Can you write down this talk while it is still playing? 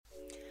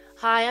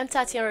Hi, I'm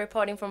Tatiana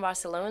reporting from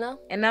Barcelona.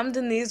 And I'm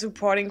Denise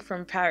reporting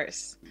from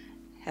Paris.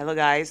 Hello,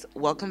 guys.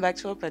 Welcome back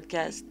to our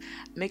podcast.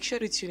 Make sure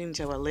to tune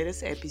into our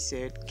latest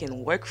episode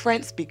Can Work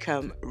Friends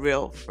Become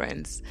Real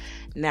Friends?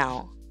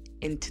 Now,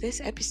 in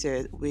today's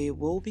episode, we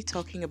will be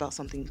talking about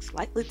something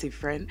slightly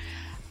different,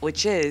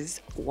 which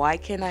is why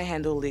can't I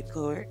handle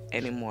liquor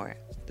anymore?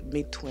 The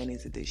mid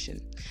 20s edition.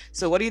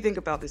 So, what do you think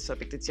about this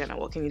topic, Tatiana?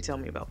 What can you tell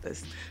me about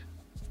this?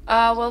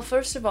 Well,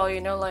 first of all,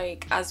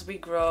 as we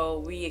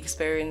grow, we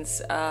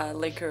experience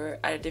liquor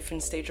at a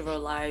different stage of our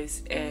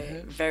lives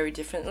very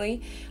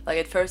differently. Like,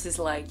 at first, it's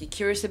like you're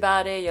curious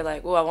about it, you're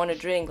like, oh, I want to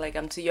drink, like,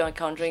 I'm too young, I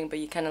can't drink, but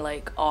you kind of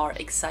like are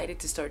excited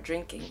to start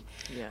drinking.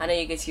 Yeah. And then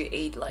you get to your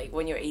age, like,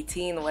 when you're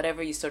 18 or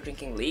whatever, you start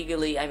drinking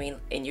legally. I mean,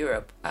 in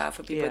Europe,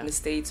 for people in the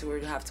States who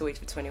have to wait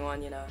for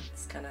 21,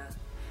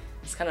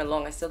 it's kind of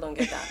long. I still don't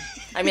get that.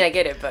 I mean, I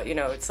get it, but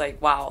it's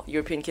like, wow,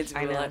 European kids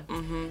will be like,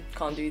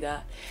 can't do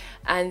that.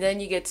 And then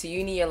you get to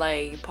uni, you're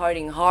like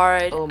partying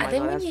hard. Oh my and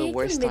then God, when that's you the hit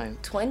worst the time.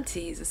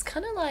 mid-20s, it's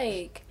kind of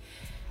like,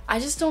 I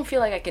just don't feel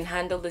like I can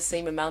handle the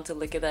same amount of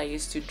liquor that I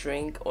used to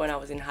drink when I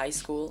was in high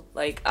school.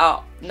 Like,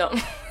 oh, no,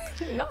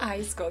 not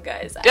high school,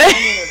 guys. I was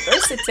in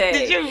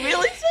university. Did you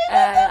really say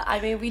that? I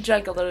mean, we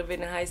drank a little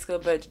bit in high school,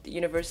 but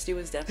university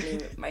was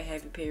definitely my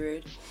heavy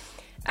period.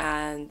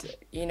 And,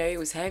 it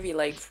was heavy.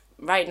 Like,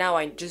 right now,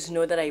 I just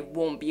know that I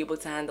won't be able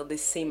to handle the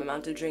same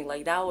amount of drink.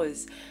 Like, that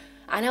was...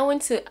 And I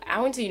went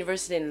to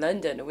university in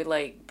London with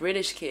like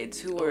British kids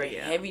who were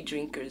heavy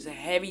drinkers,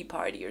 heavy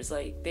partiers.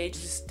 Like they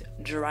just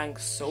drank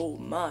so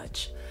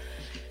much.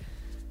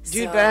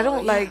 Dude, So, but I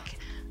don't yeah. like.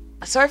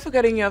 Sorry for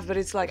cutting you off, but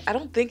it's like I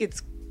don't think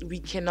it's we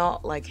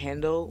cannot like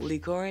handle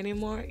liquor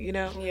anymore.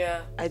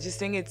 Yeah. I just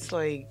think it's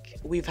like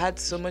we've had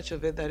so much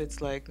of it that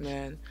it's like,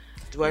 man,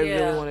 do I Yeah.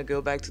 really want to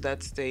go back to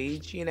that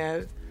stage?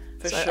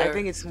 For So I sure.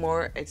 think it's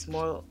more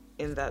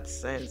in that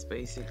sense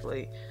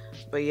basically.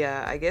 But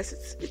yeah, I guess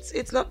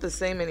it's not the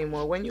same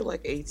anymore. When you're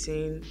like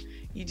 18,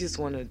 you just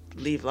want to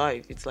live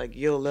life. It's like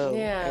YOLO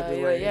Yeah,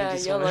 everywhere. You yeah,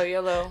 just YOLO, wanna,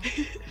 YOLO.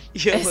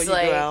 YOLO, It's you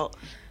like, go out.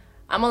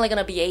 I'm only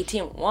gonna be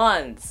 18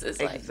 once. It's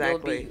like you'll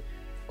Exactly. be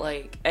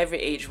like every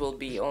age will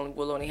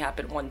only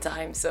happen one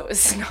time. So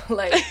it's not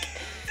like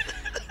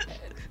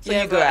So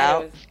you go but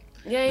out. anyways.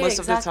 Yeah, Most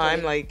of the exactly.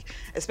 time, like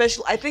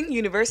especially I think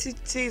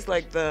university is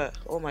like the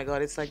oh my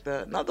god, it's like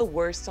the not the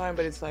worst time,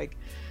 but it's like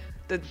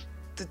the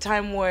the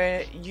time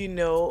where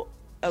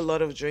a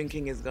lot of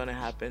drinking is gonna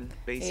happen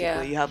basically.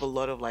 Yeah. You have a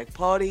lot of like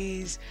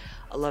parties,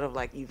 a lot of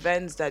like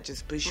events that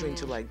just push you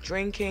into like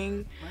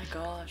drinking. My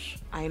gosh.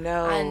 I and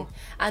know.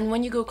 and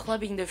when you go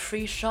clubbing, the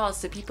free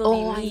shots, the people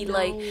Oh, you I meet,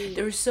 like know.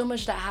 there's so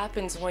much that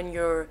happens when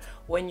you're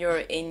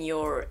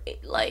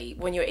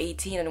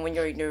 18 and when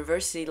you're in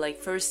university. Like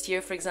first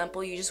year, for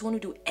example, you just want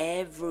to do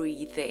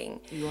everything.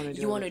 You wanna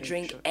do You want to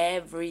everything, drink sure.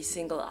 every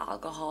single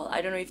alcohol.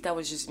 I don't know if that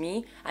was just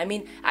me. I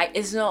mean,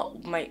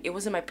 it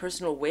wasn't my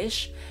personal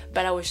wish,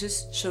 but I was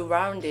just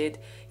surrounded.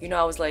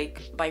 I was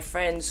like by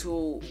friends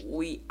who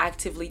we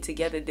actively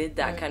together did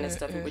that kind of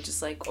stuff. We were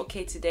just like,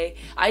 okay, today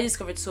I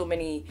discovered so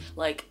many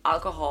like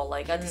alcohol.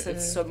 Like I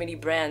discovered so many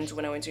brands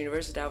when I went to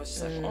university. I was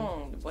just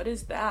like, what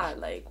is that?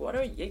 Like, what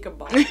are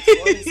Jägerbombs?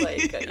 What is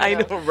like? I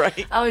know,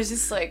 right? I was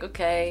just like,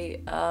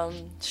 okay,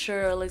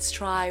 sure, let's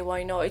try.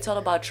 Why not? It's all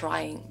about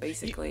trying,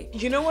 basically.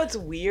 You know what's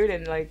weird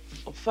and like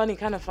funny,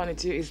 kind of funny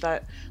too, is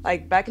that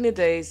like back in the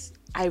days,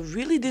 I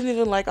really didn't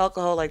even like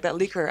alcohol like that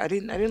liquor. I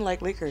didn't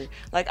like liquor.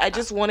 Like I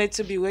just wanted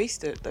to be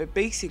wasted, like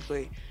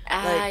basically.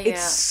 Like it's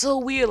Yeah. so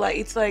weird. Like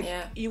it's like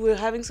Yeah. you were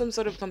having some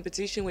sort of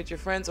competition with your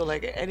friends or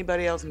like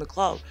anybody else in the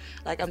club.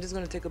 Like I'm just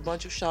gonna take a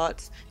bunch of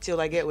shots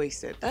till I get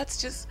wasted. That's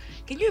just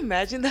can you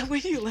imagine that when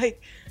you like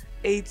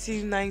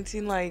 18,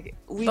 19, like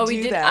we But do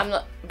we did.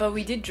 that. But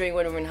we did drink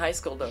when we were in high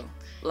school, though.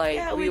 Like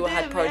Yeah, we we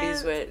had did,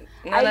 parties man. with.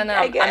 No, I- no, no.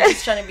 I I'm get-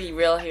 just trying to be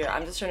real here.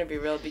 I'm just trying to be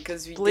real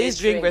because we Please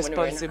did drink when we were in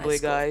high responsibly,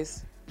 school.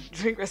 guys.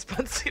 Drink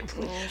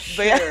responsibly.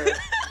 Sure.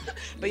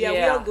 But yeah, we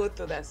Yeah. all go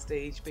through that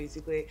stage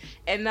basically.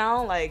 And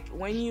now, like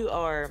when you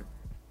are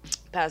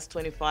past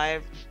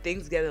 25,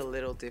 things get a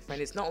little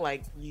different. It's not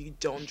like you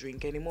don't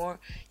drink anymore.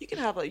 You can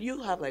have like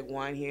you have like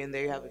wine here and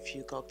there. You have a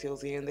few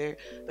cocktails here and there,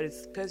 but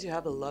it's because you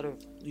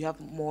have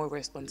more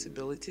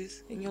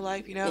responsibilities in your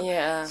life.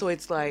 Yeah. So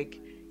it's like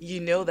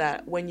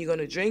that when you're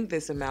gonna drink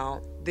this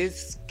amount,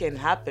 this can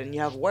happen. You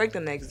have work the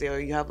next day, or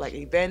you have like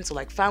events or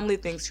like family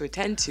things to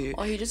attend to.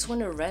 Or you just want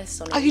to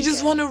rest on. Oh, you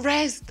just want to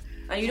rest.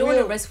 And you don't want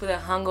to Real. rest with a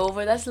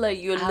hangover. That's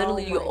like you're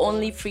literally my your God.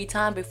 only free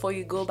time before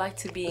you go back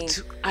to being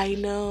I a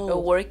know.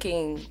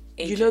 working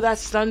age. You know that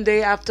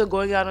Sunday after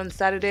going out on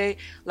Saturday,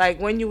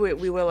 like when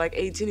we were like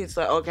 18, it's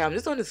like okay, I'm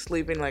just going to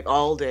sleep in like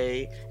all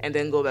day and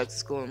then go back to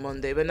school on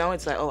Monday. But now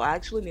it's like, oh, I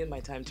actually need my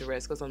time to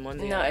rest because on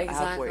Monday No, I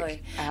have work.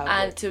 exactly. I have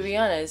And work. to be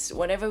honest,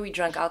 whenever we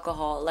drank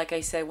alcohol, like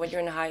I said, when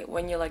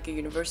you're like a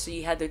university,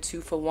 you had the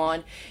 2 for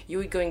 1. You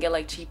would go and get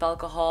like cheap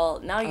alcohol.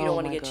 Now you Oh don't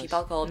want to my get gosh. cheap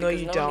alcohol No,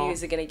 because you not only don't.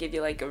 is it gonna give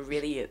you like a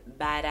really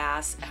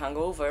badass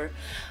hangover,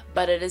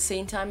 but at the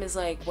same time, it's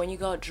like when you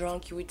got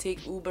drunk, you would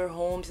take Uber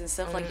homes and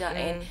stuff like that.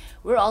 And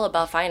we're all all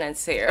about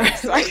finance here.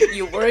 Like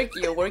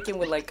you're working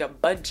with like a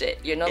budget.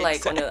 You're not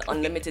like on an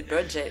unlimited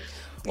budget,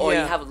 or you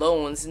have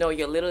loans. No,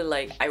 you're literally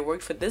like, I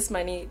work for this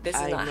money. This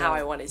is not how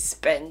I want to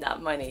spend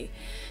that money.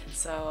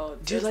 So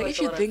dude, like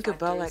if you think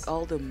about like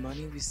all the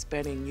money we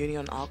spend in uni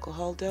on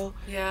alcohol though,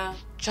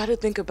 try to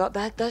think about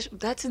that.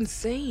 That's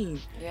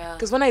insane. Yeah.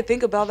 Because when I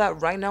think about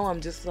that right now,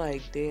 I'm just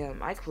like,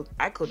 damn, I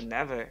could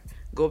never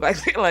go back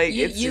there. Like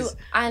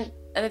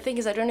and the thing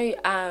is, I don't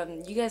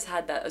know, you guys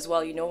had that as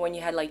well, you know, when you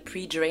had like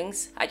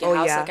pre-drinks at your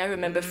house. Like I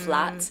remember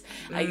flats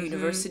at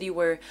university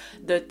where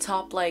the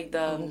top, like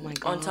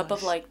on top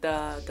of like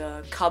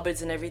the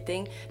cupboards and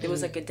everything, there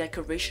was like a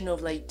decoration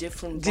of like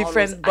different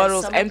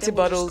bottles, empty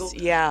bottles.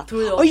 Yeah.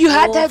 Oh, you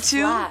had that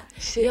too?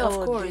 Shit, yeah,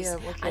 of course. Damn,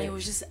 okay. And it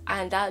was just,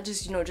 and that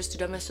just, you know, just to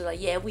demonstrate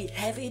like, yeah, we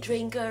heavy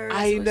drinkers.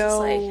 I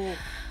know.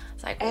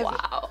 It's like,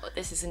 wow,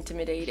 this is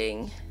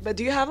intimidating. But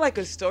do you have like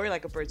a story,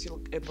 like a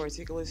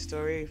particular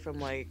story from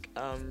like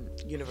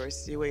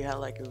university where you had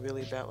like a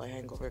really bad like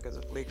hangover because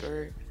of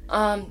liquor?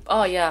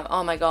 Oh yeah,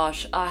 oh my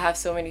gosh, I have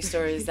so many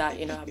stories that,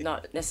 you know, I'm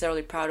not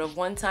necessarily proud of.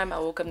 One time I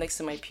woke up next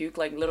to my puke,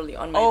 like literally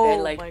on my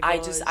bed. Like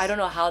I don't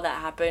know how that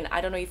happened.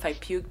 I don't know if I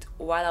puked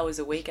while I was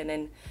awake, and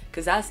then,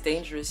 because that's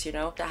dangerous, you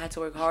know. I had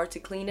to work hard to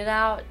clean it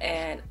out,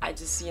 and I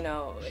just, you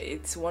know,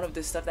 it's one of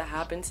the stuff that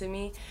happened to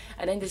me.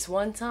 And then this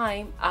one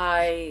time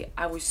I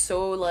was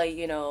so like,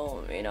 you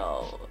know,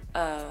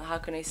 how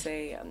can I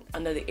say,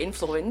 under the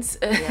influence,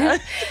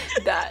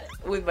 that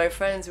with my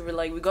friends we were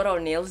like, we got our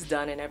nails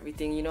done and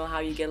everything. You know how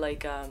you get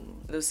like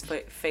those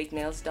fake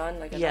nails done,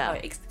 like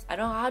I don't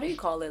know how do you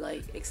call it,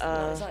 like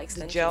no, it's not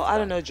extension, gel, I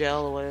don't know,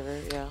 gel or whatever.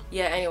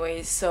 Yeah,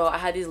 anyways, so I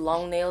had these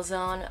long nails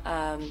on.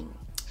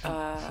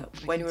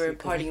 When we were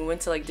partying, we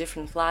went to like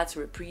different flats,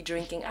 we were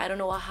pre-drinking, I don't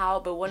know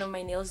how, but one of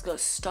my nails got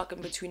stuck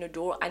in between a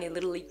door and it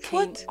literally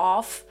came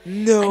off.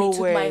 No and it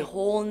way. took my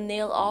whole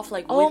nail off,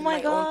 like with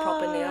my own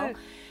proper nail.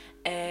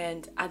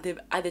 And at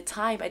the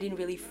time I didn't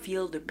really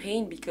feel the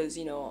pain because,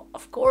 you know,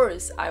 of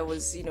course I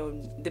was, you know,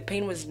 the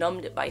pain was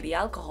numbed by the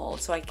alcohol,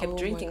 so I kept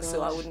drinking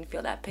so I wouldn't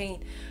feel that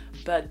pain.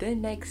 But the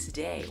next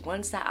day,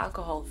 once that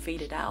alcohol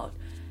faded out,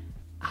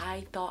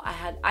 I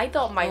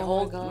thought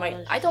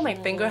my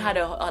finger had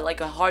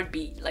a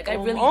heartbeat. Like I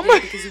really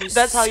did, because it was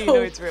that's how you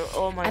know it's real.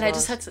 Oh my god. And I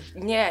just had to,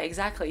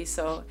 exactly.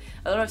 So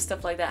a lot of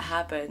stuff like that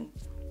happened.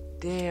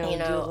 Damn, you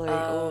know, dude,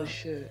 like, oh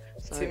shit.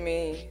 Sorry. To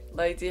me,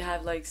 like, do you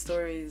have like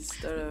stories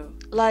that are...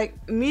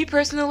 Like me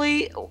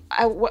personally,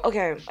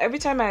 okay. Every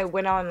time I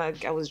went out and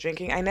like I was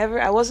drinking,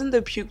 I wasn't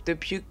the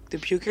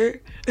puker.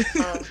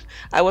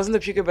 I wasn't the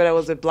puker, but I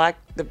was the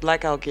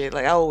blackout kid.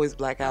 Like I always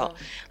black out.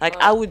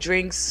 I would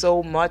drink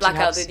so much. Black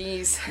out the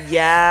knees.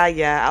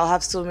 Yeah. I'll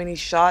have so many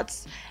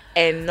shots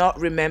and not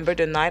remember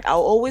the night.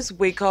 I'll always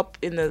wake up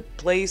in a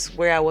place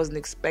where I wasn't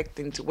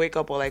expecting to wake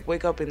up, or like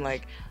wake up in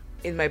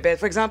my bed.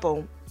 For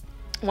example,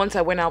 once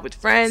I went out with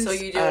friends. So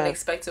you didn't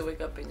expect to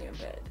wake up in your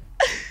bed?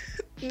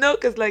 No,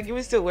 because like you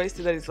were still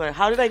wasted. That it's like,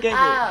 how did I get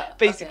here?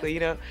 Basically, you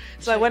know.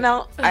 So I went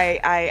out.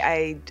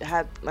 I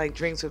had like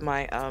drinks with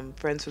my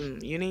friends from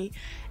uni,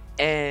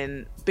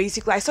 and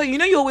basically I saw, you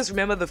know, you always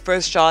remember the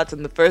first shots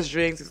and the first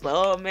drinks. It's like,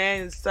 oh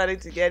man, it's starting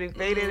to get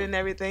faded and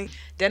everything.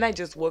 Then I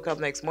just woke up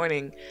next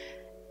morning.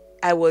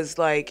 I was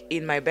like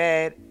in my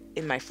bed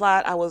in my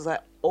flat. I was like,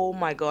 oh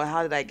my god,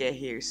 how did I get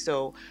here?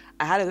 So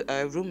I had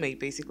a roommate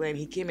basically, and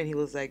he came and he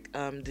was like,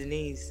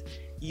 Denise,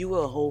 you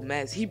were a whole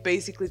mess. He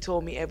basically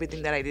told me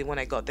everything that I did when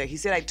I got there. He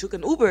said I took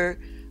an Uber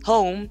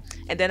home,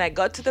 and then I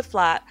got to the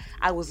flat.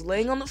 I was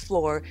laying on the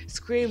floor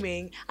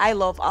screaming, I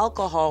love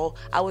alcohol.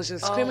 I was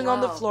just screaming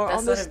on the floor. That's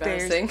on the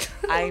stairs.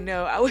 I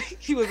know.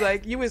 He was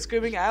like, you were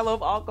screaming, I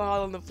love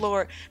alcohol on the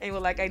floor. And he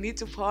was like, I need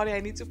to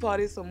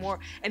party some more.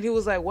 And he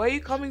was like, where are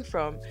you coming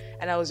from?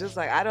 And I was just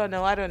like, I don't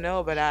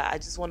know, but I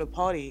just want to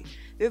party.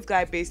 This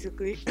guy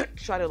basically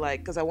tried to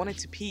like, because I wanted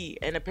to pee,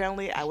 and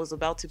apparently I was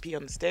about to pee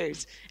on the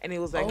stairs, and he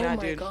was like, nah,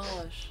 dude.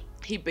 Gosh.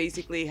 He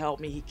basically helped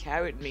me. He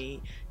carried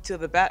me to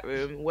the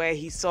bathroom where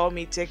he saw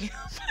me taking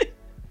off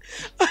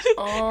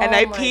and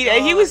I peed,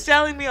 and he was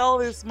telling me all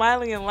this,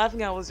 smiling and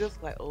laughing. I was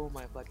just like, oh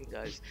my fucking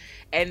gosh.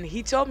 And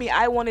he told me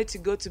I wanted to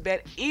go to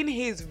bed in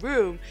his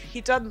room.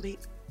 He told me,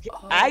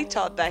 I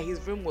thought that his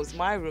room was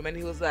my room, and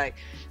he was like,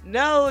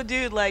 no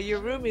dude, like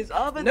your room is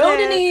over there. No,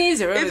 Denise,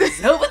 your room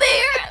is over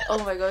there.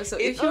 Oh my god. So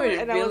if you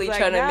were really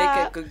trying to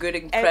make a good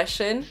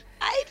impression,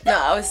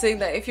 I was saying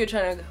that if you're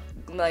trying to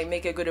like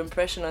make a good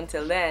impression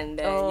until then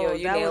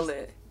you nailed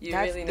it. You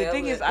really nailed it. The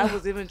thing is,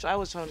 I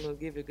was trying to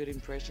give a good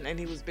impression, and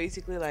he was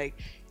basically like,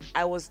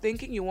 I was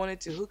thinking you wanted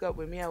to hook up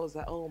with me. I was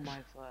like, oh my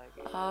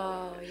fuck.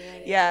 Oh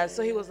yeah.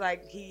 So he was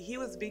like, he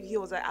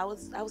was like, I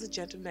was a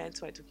gentleman,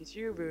 so I took you to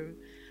your room.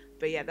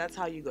 But yeah, that's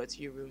how you got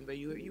to your room. But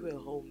you were a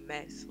whole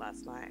mess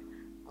last night.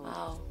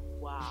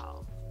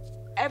 Wow.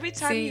 Every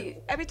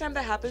time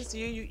that happens to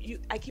you,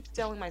 I keep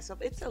telling myself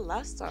it's the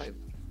last time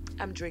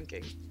I'm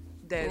drinking.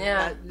 then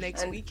Yeah. that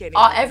next And weekend.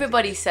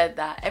 everybody said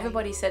that.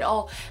 Everybody said,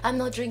 "Oh, I'm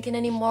not drinking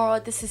anymore.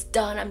 This is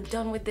done. I'm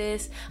done with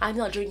this. I'm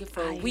not drinking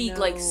for a I week." know.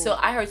 Like, so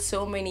I heard so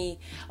many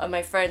of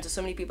my friends or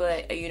so many people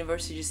at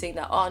university just saying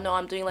that, "Oh no,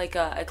 I'm doing like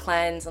a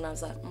cleanse," and I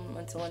was like,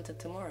 until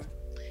tomorrow.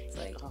 It's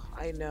like, Oh,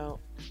 I know.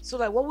 So,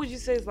 like, what would you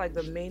say is like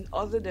the main,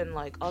 other than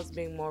like us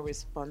being more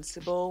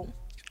responsible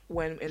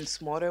when and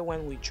smarter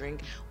when we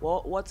drink?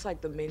 What's like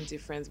the main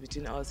difference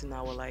between us in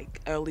our like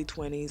early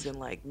 20s and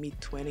like mid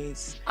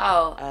 20s?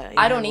 oh, In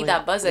I don't need handling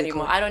that buzz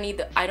anymore.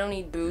 liquor? I don't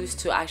need booze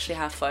to actually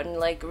have fun.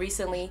 Like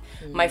recently,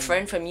 my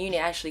friend from uni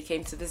actually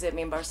came to visit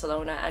me in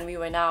Barcelona, and we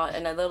went out,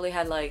 and I literally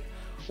had like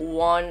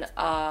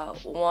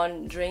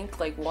one drink,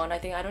 like one, I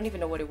think, I don't even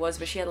know what it was,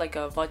 but she had like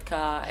a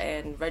vodka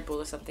and Red Bull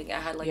or something. I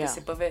had like Yeah. a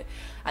sip of it.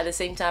 At the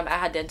same time, I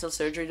had dental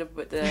surgery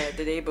the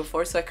day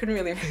before, so I couldn't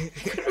really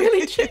couldn't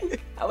really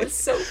drink. I was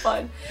so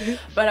fun,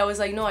 but I was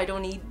like, no, I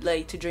don't need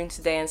like to drink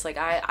to dance. Like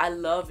I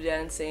love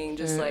dancing,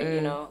 just like,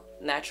 you know,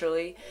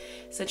 naturally.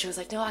 So she was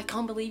like, no, I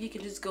can't believe you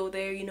can just go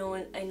there, you know,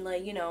 and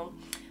like, you know,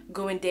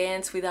 go and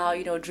dance without,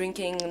 you know,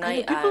 drinking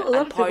night people- a lot and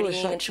of people are partying. And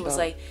shocked she was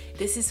about- like,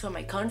 this is for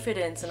my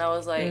confidence. And I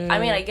was like, I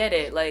mean, I get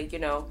it, like, you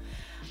know,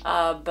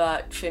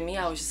 but for me,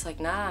 I was just like,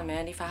 nah,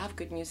 man, if I have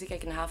good music, I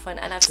can have fun.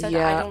 And I've said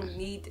that I Yeah. don't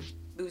need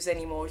booze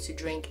anymore to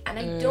drink, and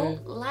I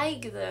don't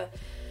like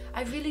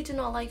I really do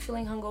not like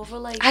feeling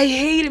hungover. Like, I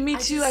hate it. Me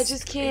too. I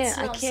just it's can't.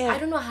 I not- can't. I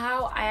don't know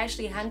how I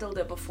actually handled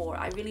it before.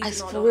 I really do As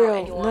not for know real. how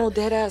anyone No,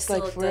 dead ass,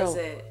 like, still for does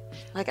real. it.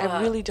 Like,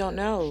 I really don't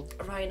know.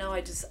 Right now,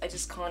 I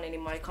just can't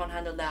anymore. I can't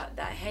handle that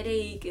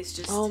headache. It's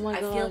just, Oh my I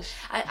feel gosh.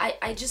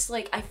 I just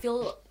like, I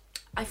feel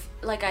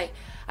like I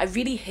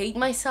really hate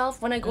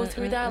myself when I go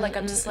through that. Like,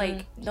 I'm just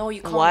like, no,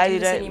 you can't Why do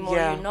did this I- anymore.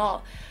 yeah.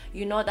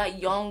 You're not that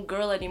young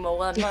girl anymore.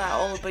 Well, I'm not that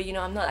old, but you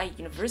know, I'm not at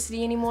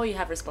university anymore. You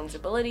have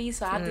responsibilities.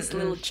 So I had this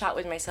little chat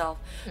with myself.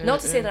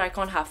 Not to say that I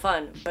can't have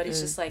fun, but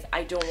it's just like,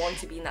 I don't want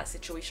to be in that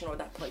situation or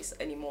that place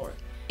anymore.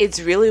 It's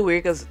really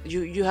weird because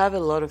you have a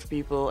lot of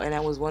people, and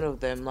I was one of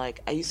them. Like,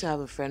 I used to have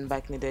a friend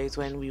back in the days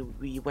when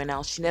we went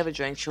out. She never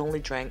drank. She only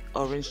drank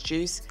orange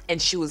juice,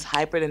 and she was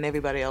hyper than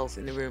everybody else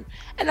in the room.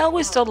 And I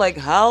always thought, like,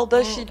 how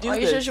does she do Are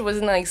you this? sure she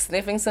wasn't like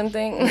sniffing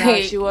something? No,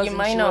 Like, she wasn't. You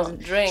might she not wasn't.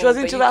 drink. She was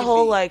but into you that could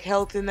whole be. like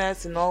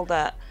healthiness and all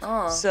that.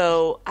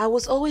 So I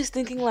was always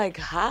thinking, like,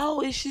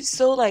 how is she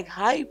so like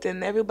hyped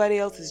and everybody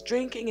else is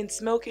drinking and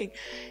smoking?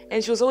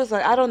 And she was always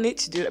like, I don't need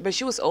to do that. But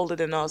she was older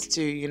than us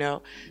too, you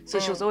know. So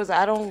she was always like,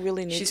 I don't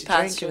really need She's to past-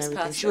 drink she and was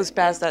everything. past She was it,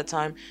 past that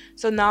time.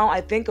 So now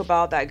I think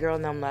about that girl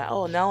and I'm like,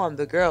 oh, now I'm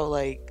the girl.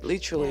 Like,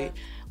 literally, Yeah.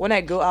 when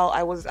I go out,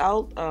 I was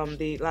out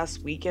the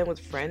last weekend with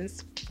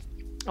friends.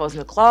 I was in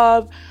the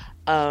club.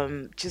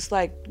 Just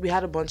like we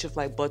had a bunch of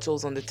like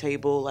bottles on the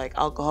table, like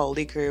alcohol,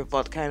 liquor,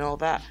 vodka, and all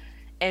that.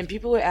 And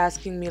people were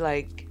asking me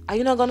like, "Are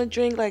you not gonna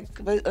drink? Like,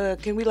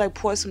 can we like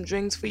pour some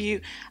drinks for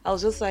you?" I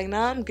was just like,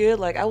 "Nah, I'm good."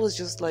 Like, I was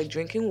just like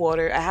drinking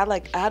water. I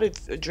had a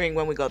drink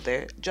when we got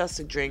there, just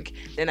a drink.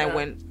 Then I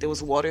went. There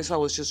was water, so I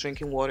was just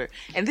drinking water.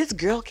 And this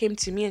girl came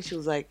to me and she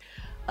was like,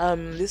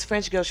 this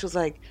French girl, she was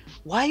like,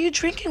 "Why are you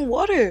drinking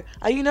water?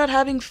 Are you not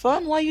having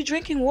fun? Why are you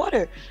drinking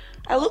water?"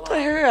 I looked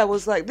at her. I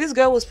was like, this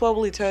girl was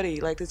probably 30.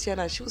 Like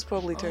Tatiana, she was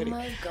probably 30.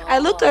 my I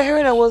looked at her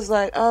and I was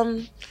like,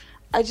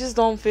 I just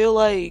don't feel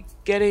like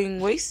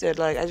getting wasted.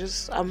 Like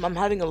I'm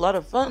having a lot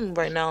of fun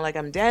right now. Like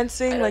I'm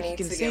dancing, I don't like you need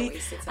can to get see.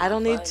 wasted to I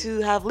don't have need fun.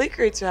 to have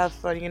liquor to have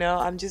fun, you know.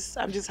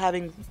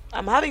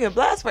 I'm having a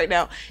blast right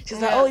now.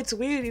 She's like, Yeah. "Oh, it's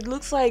weird. It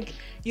looks like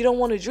you don't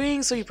want to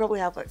drink, so you probably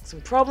have like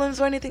some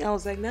problems or anything." I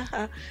was like,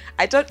 "Nah."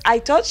 I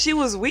thought she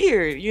was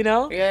weird, you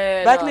know?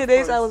 Yeah, Back no, in the of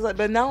days I course. was like,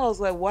 but now I was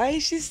like, why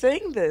is she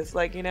saying this?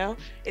 Like, you know?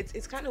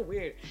 It's kind of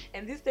weird.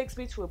 And this takes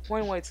me to a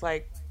point where it's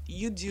like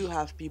you do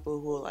have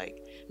people who are like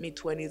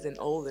mid-20s and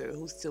older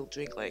who still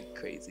drink like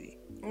crazy.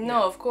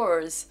 No, of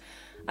course.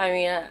 I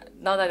mean,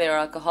 not that they're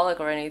alcoholic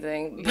or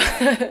anything,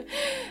 but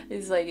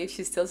it's like if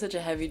she's still such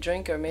a heavy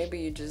drinker,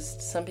 maybe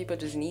some people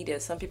just need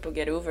it. Some people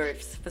get over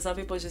it. For some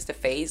people, it's just a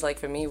phase. Like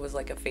for me, it was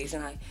like a phase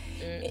in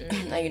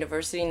at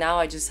university. Now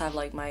I just have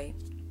like my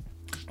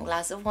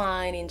glass of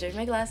wine, enjoy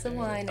my glass of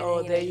wine, and Oh,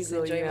 you know, there you just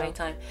go, enjoy yeah. my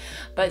time.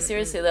 But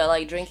seriously, though,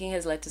 like drinking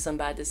has led to some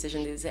bad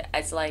decisions.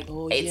 It's like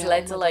Oh, it's yeah,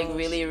 led oh to my like gosh.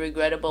 really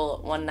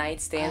regrettable one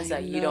night stands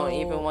that you don't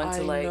even want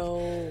to like.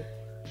 Know.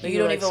 You You're,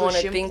 don't like, even so want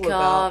to shameful think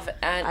about. of,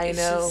 and I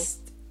know.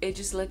 it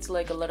just led to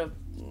like a lot of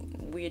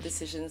weird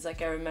decisions.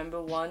 Like I remember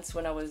once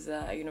when I was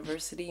at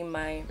university,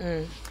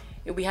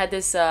 we had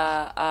this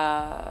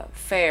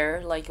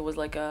fair, like it was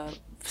like a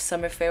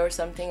summer fair or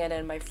something, and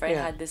then my friend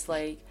Yeah. had this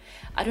like,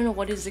 I don't know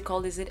what is it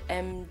called. Is it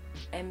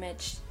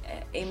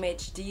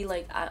MHD?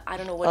 Like I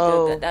don't know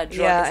what that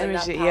drug yeah, is.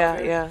 Like that energy, yeah,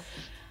 powder. yeah.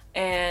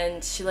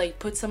 And she like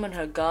put some on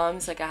her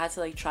gums. Like I had to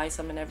like try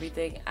some and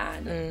everything,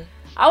 and Mm.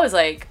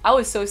 I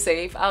was so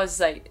safe. I was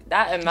like,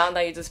 that amount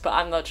that you just put,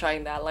 I'm not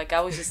trying that. Like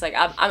I was just like,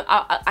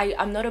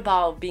 I'm not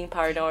about being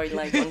paranoid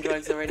like on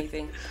drugs or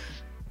anything.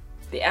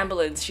 The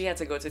ambulance, she had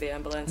to go to the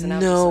ambulance, and I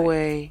was No just like,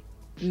 way.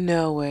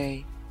 No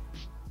way.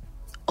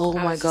 Oh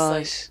I my was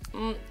just like,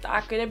 gosh.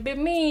 that could have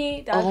been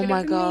me. That Oh could my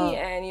have been God. me.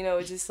 And you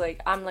know, just like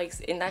I'm like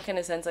in that kind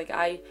of sense, like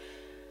I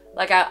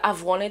Like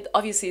I've wanted,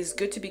 obviously it's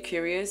good to be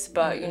curious,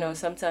 but you know,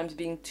 sometimes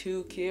being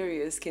too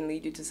curious can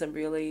lead you to some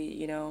really,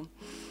 you know,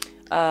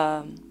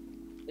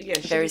 Yeah,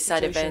 very shitty sad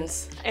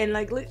situations. events. And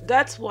like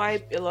that's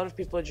why a lot of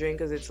people drink,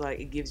 because it's like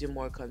it gives you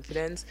more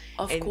confidence.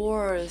 Of And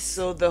course.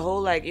 so the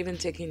whole like even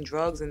taking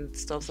drugs and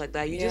stuff like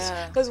that, you just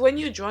Yeah. because when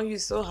you're drunk, you're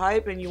so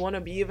hype and you want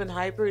to be even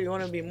hyper. You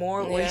want to be more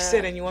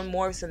wasted and you want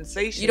more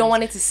sensations. You don't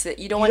want it to sit.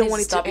 You don't want it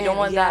to stop. You don't end,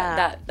 want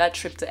yeah. that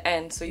trip to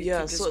end. So you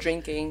Yeah, keep just so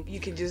drinking. You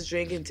can just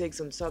drink and take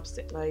some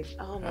substance. Like,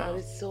 oh man,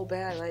 it's so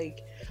bad. Like,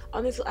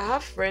 honestly, I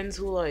have friends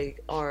who like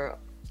are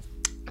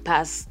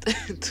past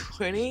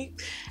 20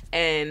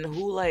 and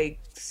who like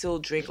still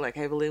drink like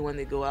heavily when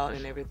they go out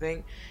and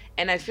everything.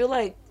 And I feel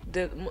like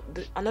the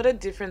another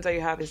difference that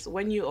you have is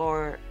when you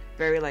are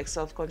very like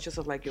self-conscious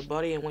of like your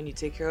body and when you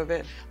take care of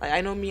it. Like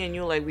I know me and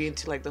you, like we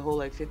into like the whole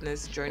like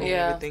fitness journey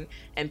and everything,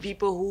 and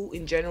people who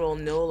in general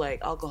know like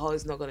alcohol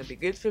is not going to be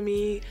good for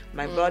me,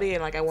 my body,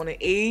 and like I want to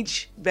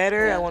age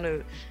better, I want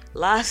to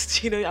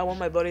last, you know, I want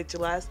my body to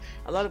last.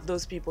 A lot of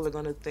those people are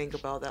going to think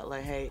about that,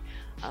 like, hey,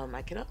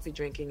 I cannot be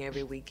drinking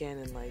every weekend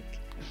and like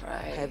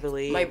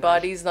heavily. My and,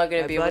 body's not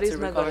gonna my be able body's to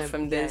not recover gonna-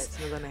 from yeah, this. it's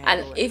not gonna And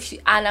handle it.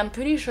 and I'm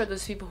pretty sure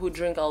those people who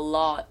drink a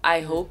lot,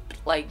 I hope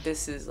like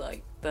this is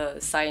like the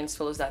science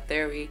follows that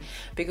theory,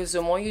 because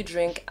the more you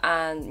drink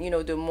and you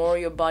know the more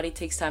your body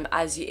takes time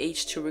as you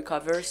age to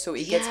recover, so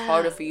it gets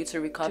harder for you to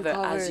recover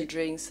as you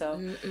drink. So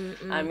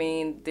I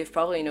mean they've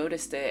probably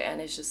noticed it,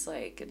 and it's just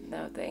like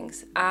no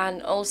thanks.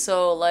 And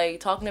also like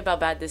talking about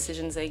bad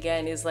decisions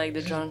again is like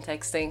the drunk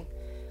texting.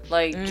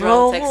 Like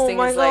drunk texting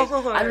my is like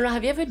God. I don't know,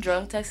 have you ever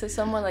drunk texted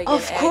someone like Of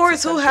an ex or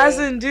course, who something?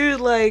 hasn't, dude?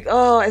 Like,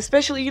 oh,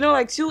 especially, you know,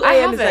 like 2 I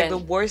a.m. is like the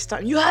haven't. worst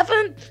time. You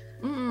haven't?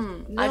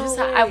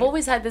 I've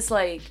always had this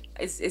like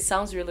it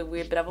sounds really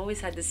weird, but I've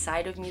always had this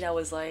side of me that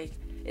was like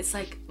it's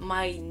like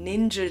my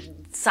ninja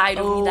side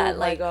of me that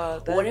my like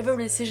God, whatever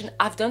decision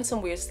I've done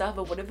some weird stuff,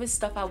 but whatever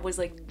stuff I was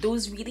like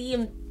those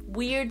really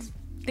weird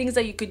things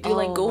that you could do,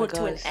 like go my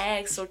to an gosh.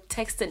 ex or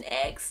text an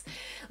ex.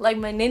 Like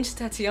my ninja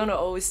Tatiana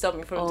always stopped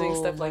me from doing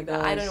stuff my like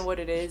that. I don't gosh. know what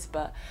it is,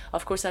 but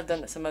of course I've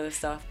done some other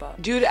stuff.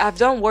 But Dude, I've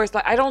done worse.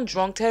 Like, I don't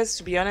drunk text,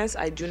 to be honest.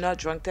 I do not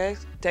drunk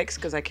text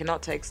because I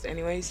cannot text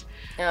anyways.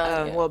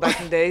 yeah. Well, back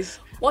in the days,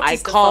 What I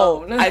is the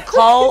call, phone? I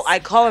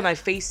call and I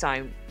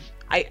FaceTime.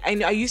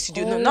 I used to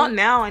do not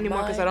now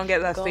anymore because I don't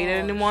get that faded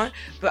gosh. anymore.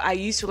 But I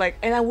used to like,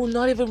 and I will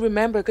not even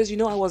remember because you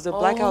know I was the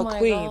blackout my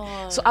queen.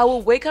 God. So I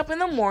will wake up in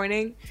the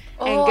morning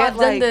and oh, get I've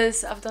like done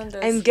this. I've done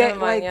this. and get Never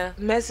mind, like yeah.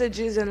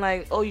 messages and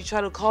like, oh, you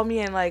try to call me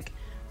and like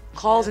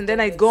calls, and then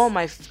I done go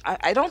this. on my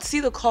I don't see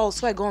the calls,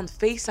 so I go on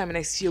FaceTime and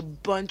I see a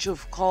bunch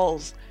of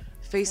calls,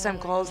 FaceTime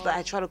calls that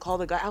I try to call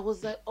the guy. I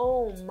was like,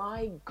 oh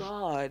my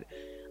God.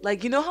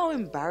 Like, you know how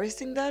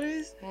embarrassing that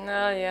is?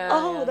 No, yeah.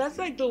 Oh, yeah. that's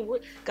like the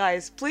worst.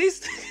 Guys,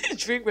 please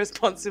drink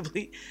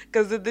responsibly,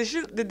 because the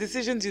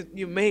decisions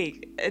you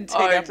make and take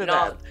Or after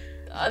not,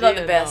 that. not the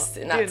they're best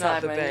in that they're not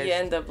time, the man. best.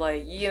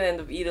 You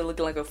end up either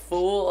looking like a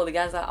fool, or the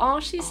guy's like, oh,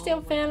 she's still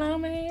feeling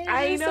me.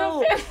 I She's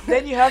still know. feeling-"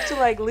 Then you have to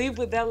like leave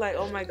with that, like,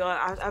 oh my God,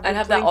 I've been And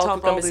have that playing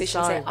awkward top all this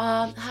conversation. Say,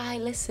 time. hi,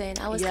 listen,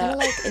 I was Yeah. kind of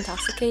like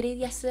intoxicated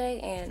yesterday,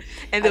 and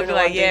And I they'll don't be know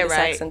why like, I'm doing yeah, this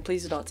right. accent.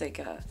 Please do not take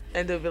a.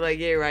 And they'll be like,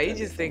 yeah, right. You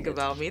just think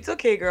about me. It's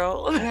okay,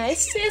 girl. Yeah,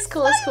 it's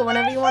cool. It's cool.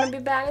 Whenever you want to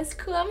be back, it's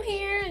cool. I'm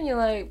here, and you're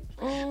like,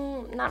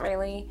 not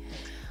really.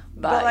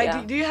 But like,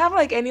 yeah. do you have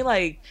like any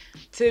like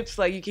tips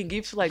like you can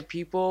give to like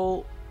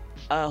people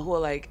who are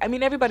like, I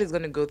mean, everybody's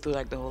gonna go through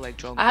like the whole like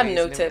drunk I have phase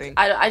no and tip. everything.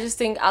 I just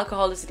think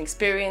alcohol is an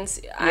experience,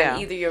 and Yeah.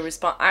 either your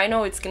response. I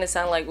know it's gonna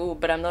sound like ooh,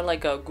 but I'm not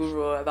like a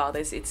guru about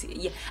this.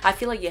 I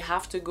feel like you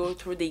have to go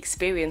through the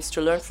experience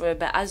to learn from it.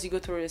 But as you go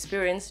through the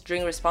experience,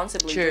 drink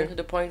responsibly. True. Drink to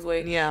the point where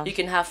Yeah. you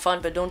can have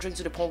fun, but don't drink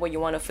to the point where you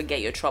want to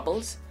forget your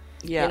troubles.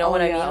 Yeah. You know Oh,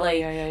 what I yeah. mean? Oh, Like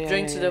yeah,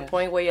 drink to the yeah.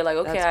 point where you're like,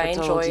 okay, That's I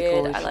enjoy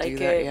pathological it, if I you like do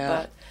that, it, yeah.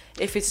 but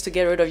if it's to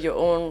get rid of your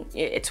own,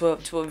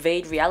 to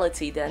evade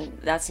reality, then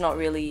that's not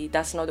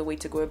the way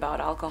to go about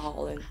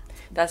alcohol, and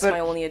that's But- my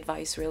only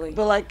advice, really.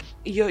 But like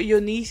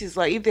your niece is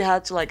like, if they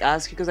had to like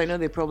ask you, because I know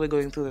they're probably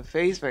going through the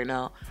phase right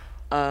now.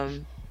 If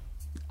they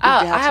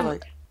I had to, have.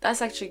 like,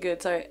 That's actually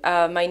good. Sorry.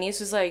 My niece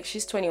was like,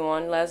 she's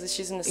 21. Leslie,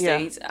 she's in the Yeah.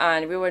 States,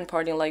 and we went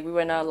partying. Like we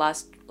went out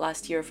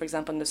last year, for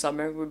example, in the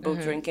summer. We were both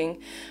Mm-hmm. drinking,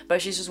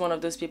 but she's just one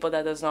of those people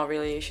that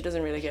she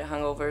doesn't really get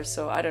hungovers.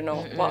 So I don't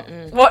know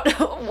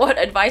what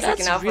advice I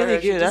That's can have really for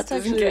her. She good. just That's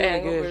doesn't actually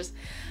get really good. hangovers.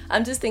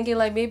 I'm just thinking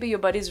like maybe your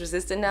body's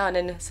resistant now, and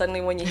then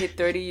suddenly when you hit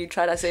 30, you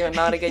try that same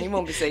amount again. You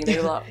won't be saying that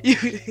a lot. you,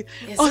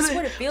 Is this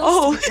what it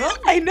feels to be drunk?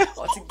 I know.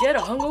 Or to get a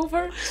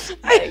hungover?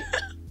 Like,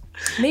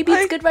 maybe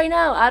it's good right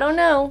now. I don't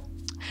know.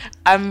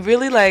 I'm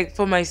really like,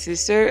 for my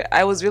sister,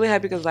 I was really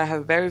happy because her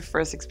very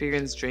first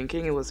experience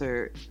drinking,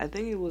 I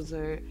think it was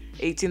her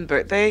 18th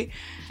birthday.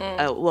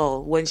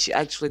 Well, when she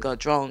actually got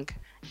drunk.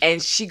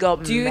 And she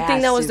got Do you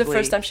think that was the massively-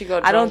 first time she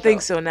got I don't drunk, think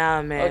though? so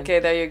now, man. Okay,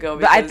 there you go.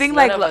 But I because think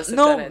none like of us have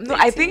done it no, at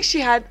I 18. think she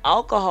had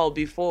alcohol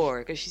before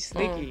because she's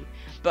sneaky.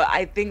 But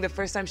I think the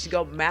first time she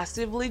got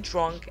massively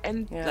drunk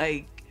and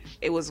like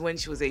it was when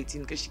she was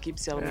 18, because she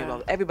keeps telling me Yeah.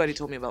 about, everybody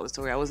told me about the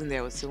story. I wasn't there,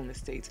 I was still in the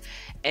States.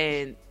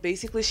 And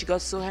basically she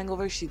got so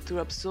hangover, she threw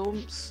up so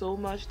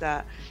much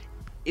that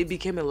it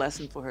became a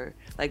lesson for her.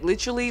 Like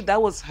literally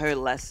that was her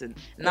lesson.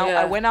 Now I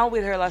Yeah. went out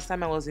with her last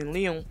time I was in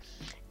Lyon,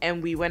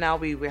 and we went out,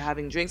 we were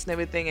having drinks and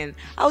everything, and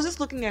I was just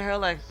looking at her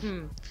like,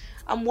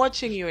 I'm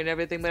watching you and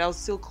everything, but I was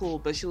still cool.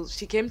 But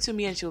she came to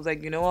me and she was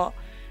like, you know what?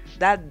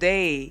 That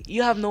day,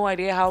 you have no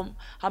idea how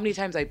many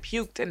times I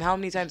puked and how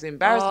many times I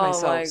embarrassed Oh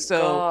myself. my So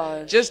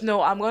gosh. just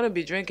know I'm gonna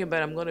be drinking,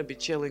 but I'm gonna be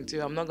chilling too.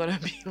 I'm not gonna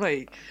be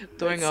like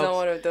throwing It's up. not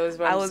one of those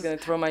where I I'm was- just gonna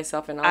throw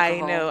myself in I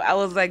alcohol. know. I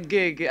was like,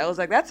 good. I was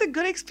like, that's a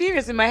good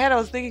experience. In my head, I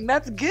was thinking,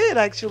 that's good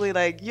actually.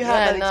 Like you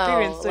had that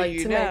experience, so like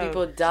you too know. many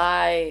people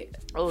die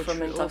Oh, from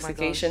true. Oh my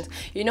intoxications.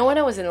 You know, when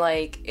I was in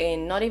like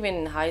in not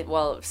even high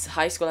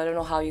school, I don't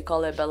know how you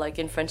call it, but like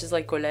in French it's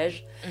like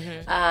collège,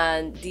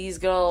 and these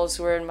girls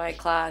who were in my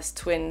class,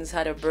 twins,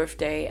 had a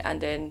birthday, and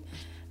then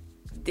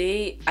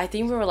I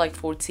think we were like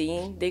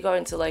 14. They got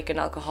into like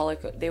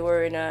they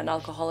were in an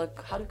alcoholic,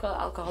 how do you call it,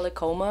 alcoholic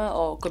coma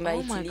or coma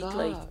Oh my éthylique, god.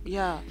 like.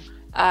 Yeah.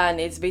 And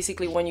it's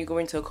basically when you go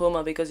into a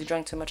coma because you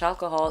drank too much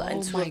alcohol. And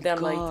Oh two my of them,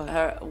 God.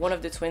 like one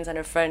of the twins and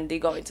her friend, they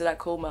got into that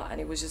coma, and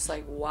it was just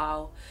like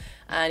wow.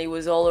 And it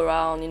was all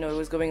around, it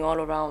was going all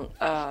around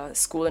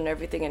school and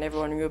everything, and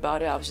everyone knew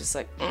about it. I was just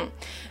like, And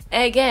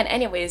again,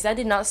 anyways, that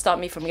did not stop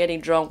me from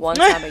getting drunk one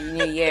time at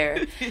New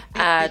Year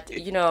at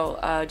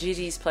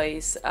Gigi's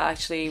place.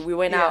 Actually, we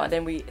went out, Yeah. and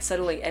then we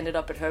suddenly ended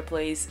up at her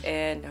place,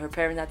 and her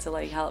parents had to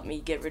like help me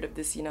get rid of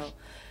this.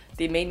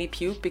 They made me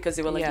puke because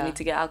they were like, Yeah. you need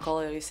to get alcohol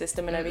out of your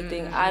system and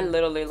everything. I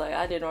literally, like,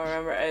 I didn't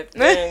remember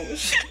anything.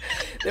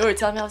 They were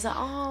telling me, I was like,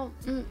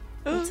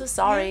 I'm so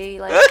sorry.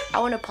 Like, I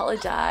want to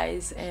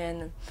apologize.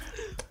 And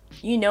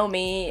you know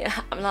me,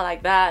 I'm not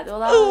like that. Well,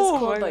 that Oh was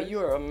cool, my but gosh. you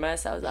were a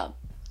mess. I was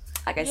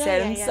like I Yeah,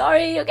 said, yeah, I'm yeah.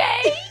 sorry,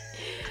 okay?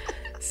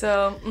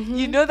 So,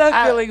 You know that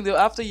I- feeling though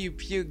after you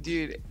puke,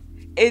 dude.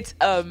 It's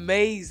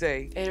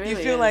amazing. It you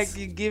really feel is. like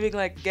you're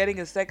getting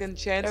a second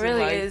chance. It in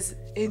really life. is.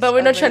 It's But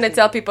we're not trying to amazing.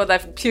 tell people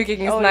that puking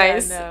is Oh, yeah,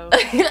 nice. no.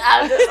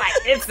 I'm just like,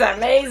 it's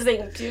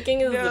amazing.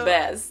 Puking is the No.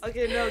 best.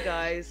 Okay, no,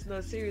 guys.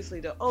 No, seriously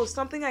though. Oh,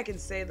 something I can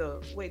say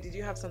though. Wait, did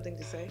you have something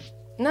to say?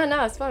 No,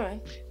 it's fine,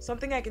 man.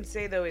 Something I can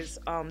say though is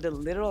the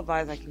little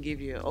advice I can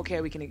give you.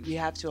 Okay, we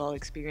have to all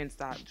experience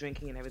that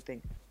drinking and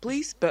everything.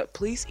 Please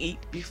eat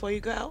before you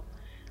go out.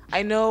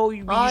 I know we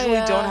usually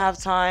yeah. don't have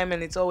time,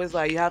 and it's always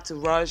like you have to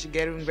rush,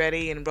 getting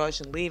ready and rush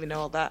and leave and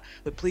all that.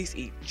 But please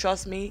eat.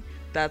 Trust me,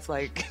 that's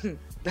like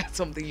that's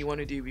something you want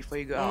to do before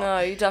you go out. No,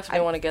 you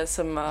definitely want to get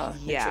some Yeah.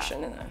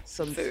 nutrition in there.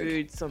 Some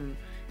food,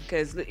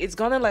 because it's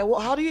gonna like.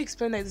 Well, how do you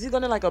explain that? Is it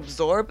gonna like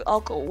absorb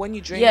alcohol when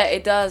you drink? Yeah,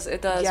 it does.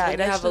 It does. Yeah, when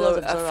it you have actually a does lot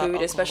of absorb food,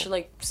 alcohol. especially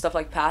like stuff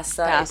like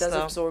pasta, it Pasta. does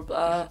absorb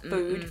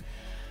food.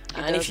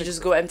 And does if you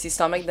just go empty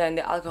stomach, then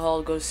the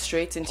alcohol goes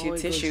straight into your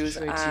it goes tissues,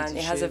 straight to your and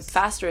it has a tissues.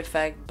 faster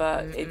effect,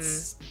 but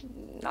it's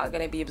not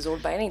gonna be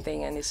absorbed by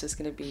anything, and it's just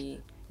gonna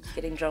be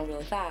getting drunk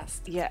really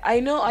fast. Yeah,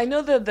 I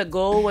know that the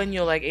goal when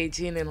you're like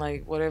 18 and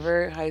like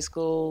whatever high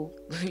school,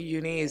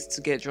 uni is to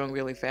get drunk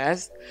really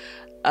fast,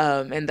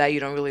 and that you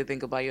don't really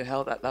think about your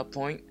health at that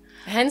point.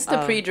 Hence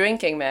the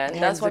pre-drinking, man. Hence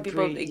That's why the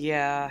people.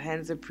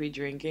 hence the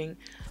pre-drinking.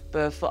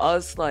 But for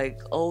us,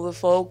 like older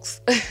folks,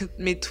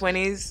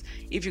 mid-20s,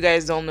 if you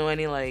guys don't know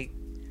any like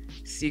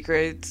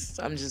secrets,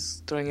 I'm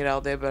just throwing it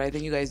out there. But I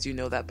think you guys do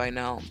know that by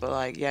now. But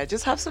like, yeah,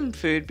 just have some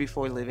food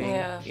before leaving.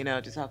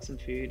 Yeah. Just have some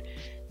food,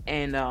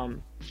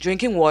 and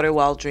drinking water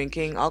while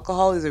drinking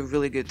alcohol is a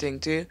really good thing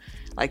too.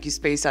 Like you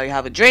space out, you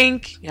have a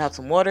drink, you have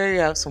some water, you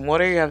have some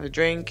water, you have a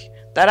drink.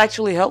 That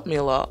actually helped me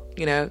a lot.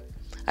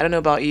 I don't know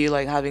about you,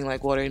 like having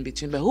like water in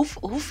between, but who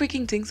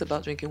freaking thinks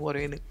about drinking water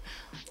in it?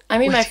 I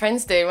mean, my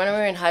friends did. When we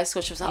were in high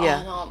school, she was like,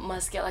 Yeah. "Oh no,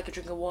 must get like a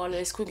drink of water.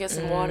 Let's go get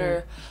some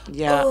water."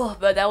 Yeah. Oh,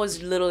 but that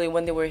was literally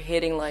when they were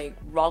hitting like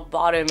rock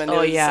bottom, and they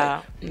were just yeah.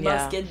 like, Yeah.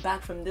 "Must get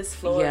back from this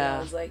floor." And Yeah. I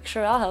was like,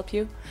 "Sure, I'll help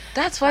you."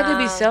 That's why they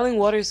be Um, selling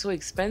water so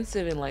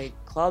expensive in like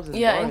clubs and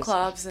Yeah, bars. in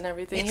clubs and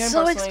everything. It's Here in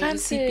so Barcelona, you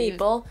just see expensive.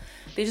 people.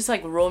 They just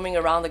like roaming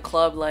around the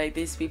club like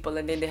these people,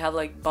 and then they have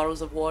like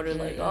bottles of water.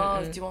 Like,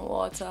 oh, do you want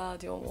water?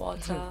 Do you want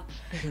water?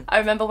 I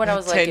remember when I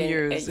was like 10 at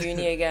years.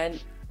 uni again.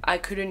 I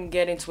couldn't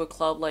get into a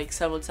club like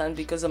several times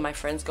because of my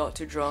friends got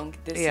too drunk.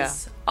 Yeah.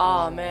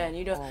 Man,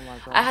 Oh my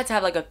God. I had to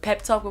have like a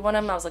pep talk with one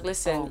of them. I was like,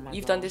 listen, Oh my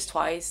you've done gosh. this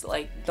twice.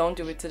 Like, don't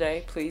do it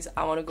today, please.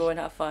 I want to go and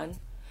have fun.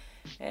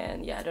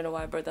 And yeah, I don't know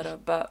why I brought that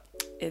up, but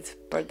it's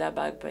brought that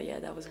back. But yeah,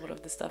 that was one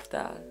of the stuff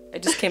that I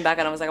just came back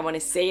and I was like, I want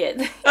to say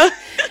it.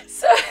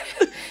 So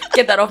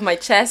get that off my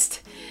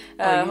chest.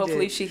 you Hopefully,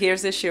 did. if she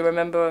hears this, she'll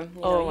remember.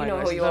 You know, my you know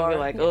gosh, who she's you gonna are. be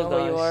like, you oh know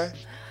who you gosh. are.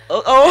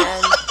 Oh,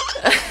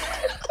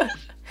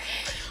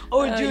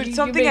 oh, dude, You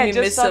something made I me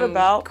just miss thought some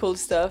about. cool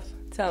stuff.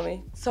 Tell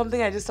me.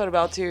 Something I just thought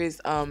about too is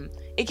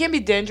it can be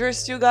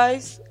dangerous too,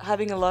 guys,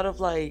 having a lot of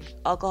like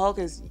alcohol,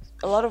 because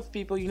a lot of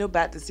people,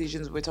 bad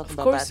decisions. We're talking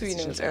about bad course we know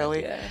decisions that,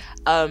 earlier.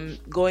 yeah.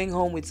 Going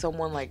home with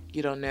someone like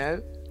you don't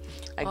know,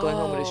 like going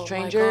home with Oh a my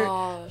stranger.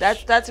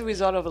 gosh. That's a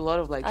result of a lot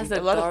of like That's a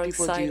the lot of dark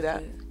people side do of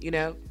that,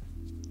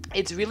 it.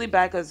 It's really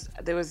bad because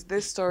there was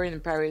this story in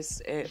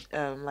Paris,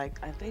 like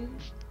I think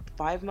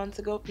 5 months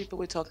ago, people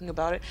were talking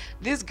about it.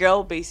 This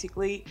girl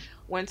basically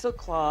went to a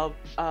club,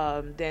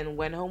 then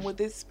went home with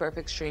this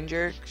perfect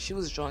stranger. She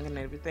was drunk and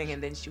everything,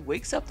 and then she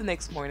wakes up the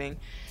next morning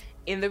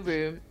in the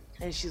room,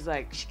 and she's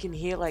like, she can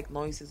hear like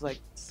noises, like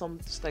some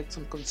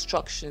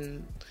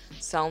construction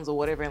sounds or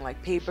whatever, and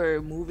like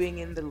paper moving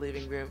in the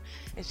living room,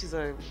 and she's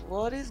like,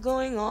 what is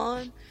going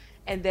on?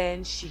 And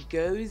then she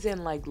goes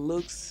and like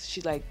looks, she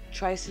like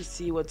tries to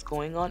see what's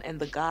going on, and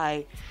the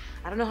guy,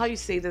 I don't know how you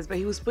say this, but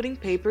he was putting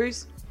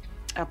papers,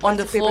 On the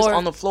plastic papers floor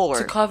on the floor.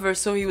 to cover,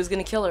 so he was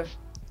gonna kill her.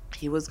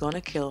 He was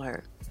gonna kill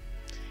her.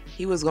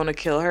 He was gonna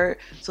kill her.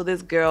 So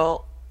this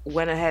girl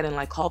went ahead and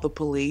like called the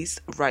police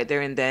right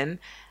there and then.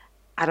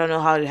 I don't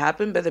know how it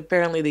happened, but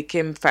apparently they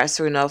came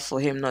faster enough for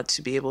him not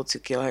to be able to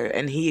kill her.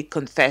 And he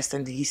confessed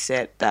and he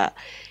said that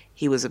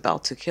he was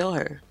about to kill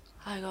her.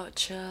 I got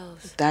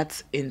chills.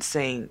 That's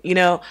insane, you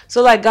know.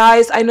 So like,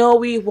 guys, I know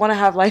we want to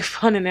have like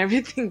fun and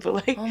everything, but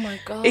like, Oh my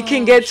god. it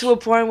can get to a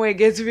point where it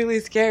gets really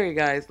scary,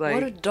 guys. Like,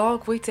 What a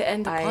dark way to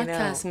end the I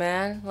podcast,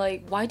 man.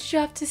 Like, why did you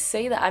have to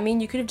say that? I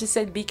mean, you could have just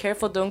said, be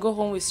careful, don't go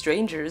home with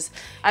strangers.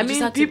 I You just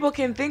mean, had to- people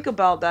can think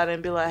about that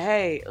and be like,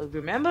 hey,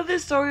 remember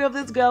this story of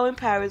this girl in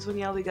Paris when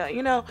y'all got,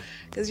 you know,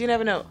 because you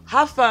never know.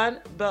 Have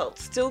fun, but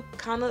still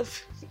kind of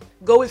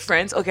go with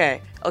friends. Okay,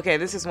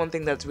 this is one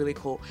thing that's really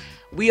cool.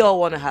 We all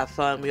want to have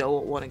fun. We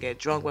all want to get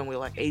drunk when we're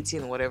like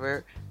 18 or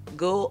whatever.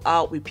 Go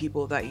out with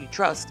people that you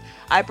trust.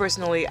 I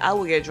personally, I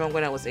would get drunk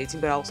when I was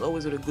 18, but I was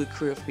always with a good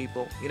crew of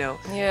people, you know.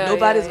 Yeah,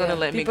 Nobody's yeah, gonna yeah.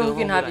 let me People go who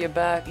can home have with, your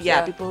like- back.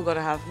 Yeah, people who are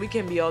gonna have, we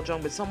can be all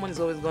drunk, but someone is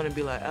always gonna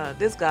be like,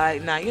 this guy,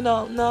 nah, you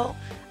know, no.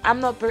 I'm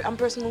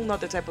personally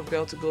not the type of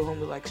girl to go home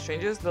with like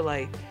strangers, but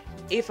like,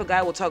 if a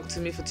guy will talk to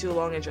me for too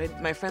long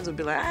and my friends would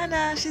be like,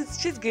 nah,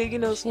 she's good, you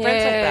know, friends Yeah, like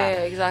that.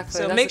 yeah, exactly.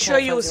 So That's make the sure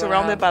kind of you're friends you wanna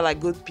surrounded have. by like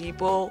good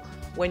people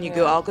when you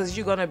go Yeah. out, because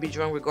you're gonna be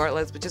drunk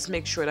regardless, but just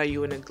make sure that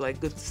you're in a like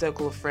good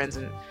circle of friends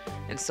and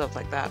stuff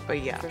like that.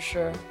 But yeah, For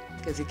sure.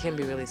 because it can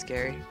be really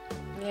scary.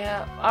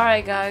 Yeah. All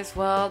right, guys.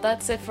 Well,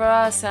 that's it for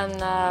us. And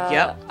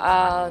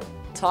Yep.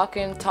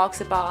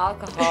 talks about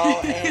alcohol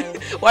and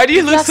Why do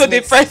you look Yes, so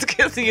mix- depressed?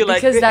 Because you're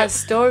like, because that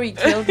story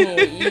killed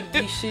me.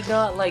 You should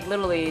not, like,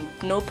 literally,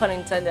 no pun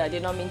intended. I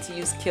did not mean to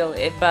use kill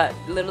it, but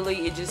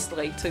literally it just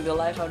like took the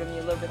life out of me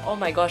a little bit. Oh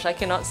my gosh, I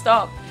cannot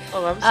stop.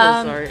 oh, I'm so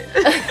Um, sorry.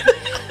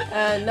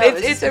 No,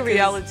 it's just a because-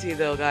 reality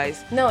though,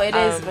 guys. No, it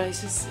is, Um, but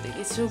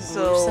it's so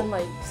so- gruesome.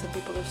 Like, some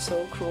people are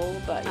so cruel.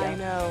 But yeah. I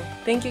know.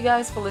 Thank you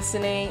guys for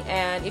listening,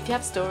 and if you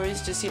have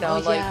stories, just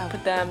yeah.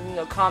 put them,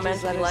 comment,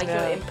 Just let we us like your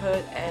know.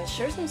 input, and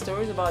share some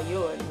stories about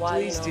you and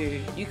why Please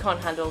do. you can't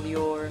handle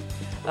your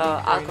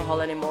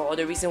alcohol anymore, or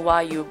the reason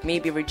why you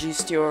maybe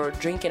reduced your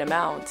drinking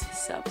amount,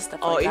 stuff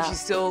Or like if that. you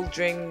still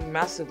drink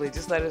massively,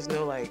 just let us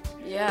know. Like,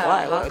 Yeah,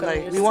 why? how come Like,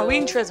 you're we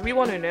want still- we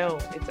want to know.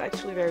 It's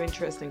actually very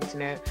interesting to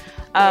know.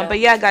 Yeah. But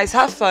yeah, guys,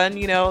 have fun.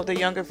 You know, the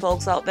younger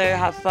folks out there,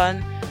 have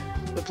fun.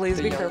 But please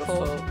The be younger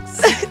careful.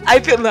 folks. I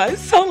feel like I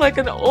sound like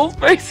an old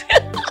person.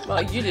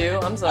 Well, you do.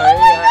 I'm sorry.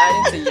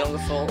 I didn't say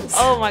younger folks.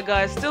 Oh my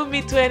god, still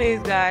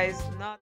mid-20s, guys.